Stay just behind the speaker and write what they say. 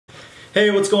Hey,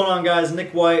 what's going on guys?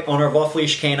 Nick White, owner of Off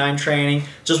Leash Canine Training.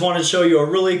 Just wanted to show you a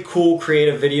really cool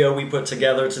creative video we put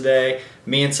together today.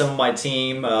 Me and some of my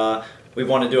team, we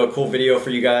want to do a cool video for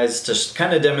you guys to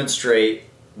kind of demonstrate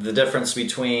the difference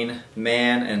between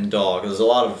man and dog. There's a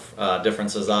lot of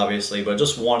differences obviously, but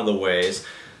just one of the ways.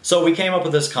 So we came up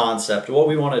with this concept. What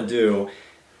we want to do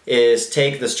is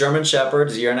take this German Shepherd,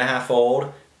 he's a 1.5 years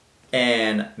old,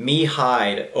 and me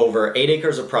hide over 8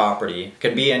 acres of property,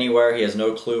 could be anywhere, he has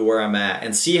no clue where I'm at,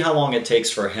 and see how long it takes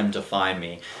for him to find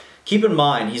me. Keep in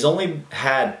mind, he's only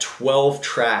had 12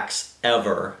 tracks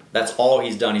ever. That's all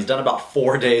he's done. He's done about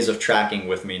 4 days of tracking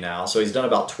with me now, so he's done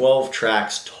about 12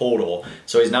 tracks total.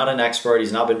 So he's not an expert,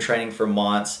 he's not been training for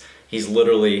months, he's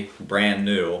literally brand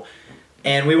new.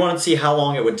 And we wanted to see how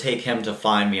long it would take him to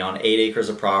find me on 8 acres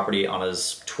of property on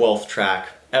his 12th track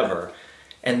ever.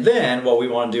 And then what we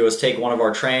want to do is take one of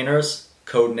our trainers,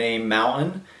 codename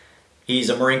Mountain. He's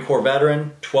a Marine Corps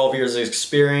veteran, 12 years of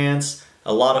experience,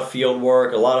 a lot of field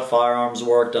work, a lot of firearms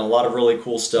work, done a lot of really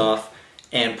cool stuff,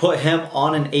 and put him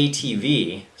on an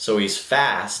ATV, so he's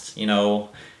fast, you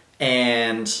know,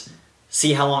 and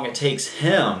see how long it takes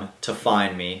him to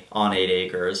find me on 8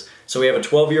 acres. So we have a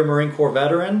 12-year Marine Corps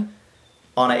veteran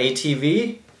on an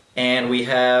ATV, and we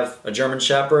have a German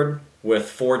Shepherd with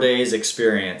 4 days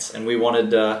experience, and we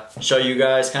wanted to show you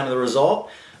guys kind of the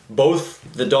result.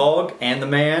 Both the dog and the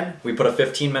man, we put a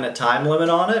 15-minute time limit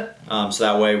on it, so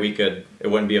that way it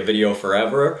wouldn't be a video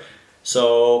forever.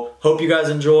 So hope you guys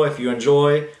enjoy. If you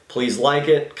enjoy, please like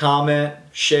it, comment,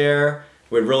 share.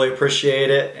 We'd really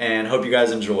appreciate it, and hope you guys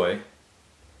enjoy.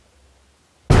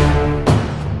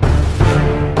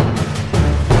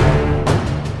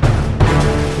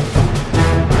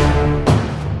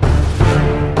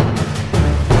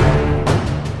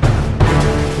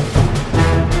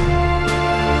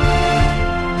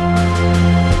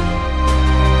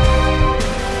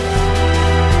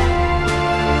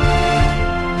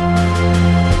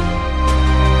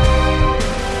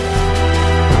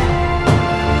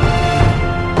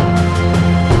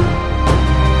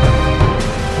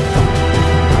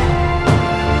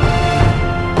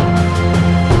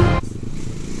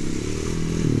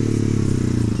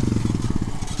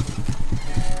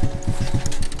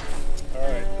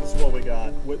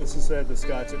 Witnesses said this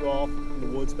guy took off in the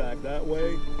woods back that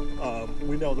way.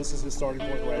 We know this is his starting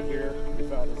point right here. We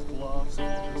found his gloves.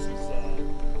 This is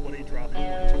what he dropped when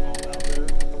he took off out there.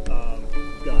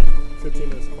 Got 15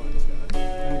 minutes to find this guy.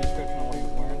 Any description on what he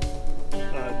was wearing?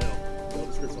 No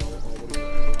description on what he was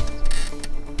wearing.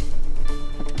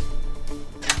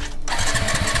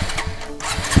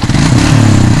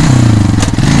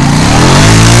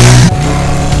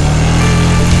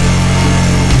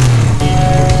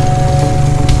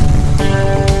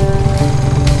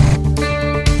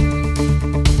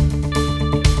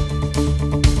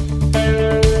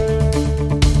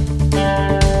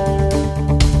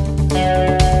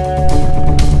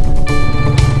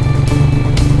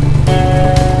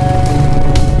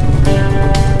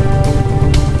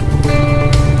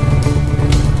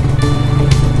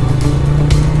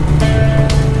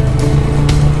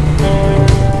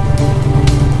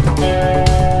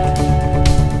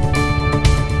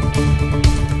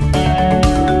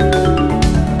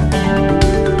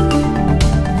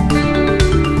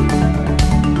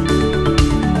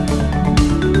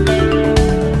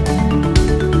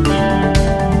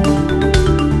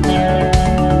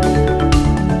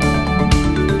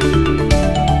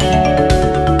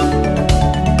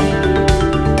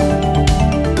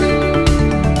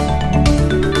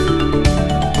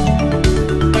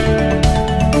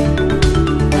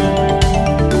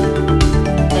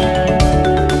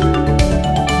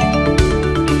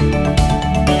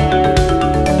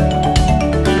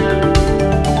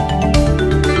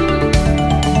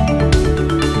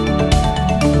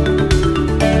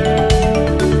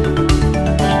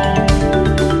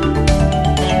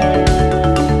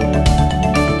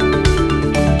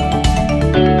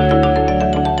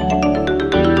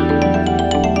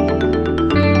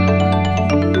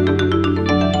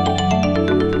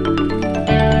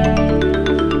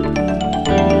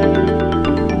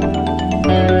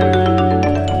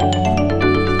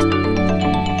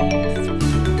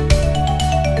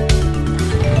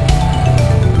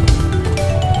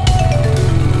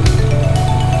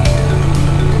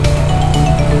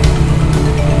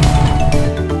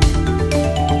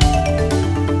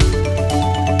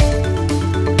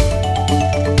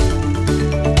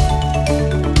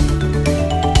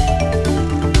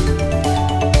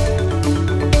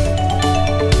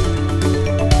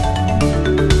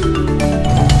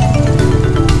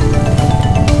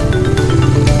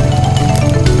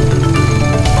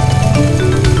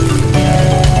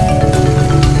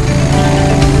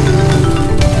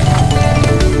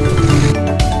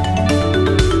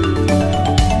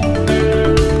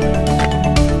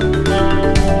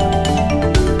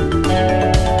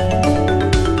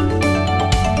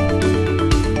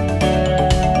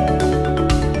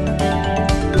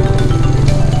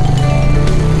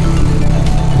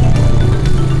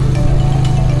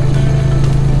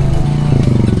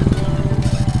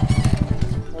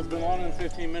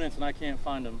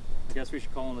 guess we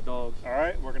should call in the dogs. All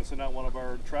right, we're going to send out one of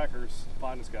our trackers to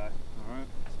find this guy. All right,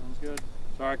 sounds good.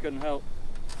 Sorry I couldn't help.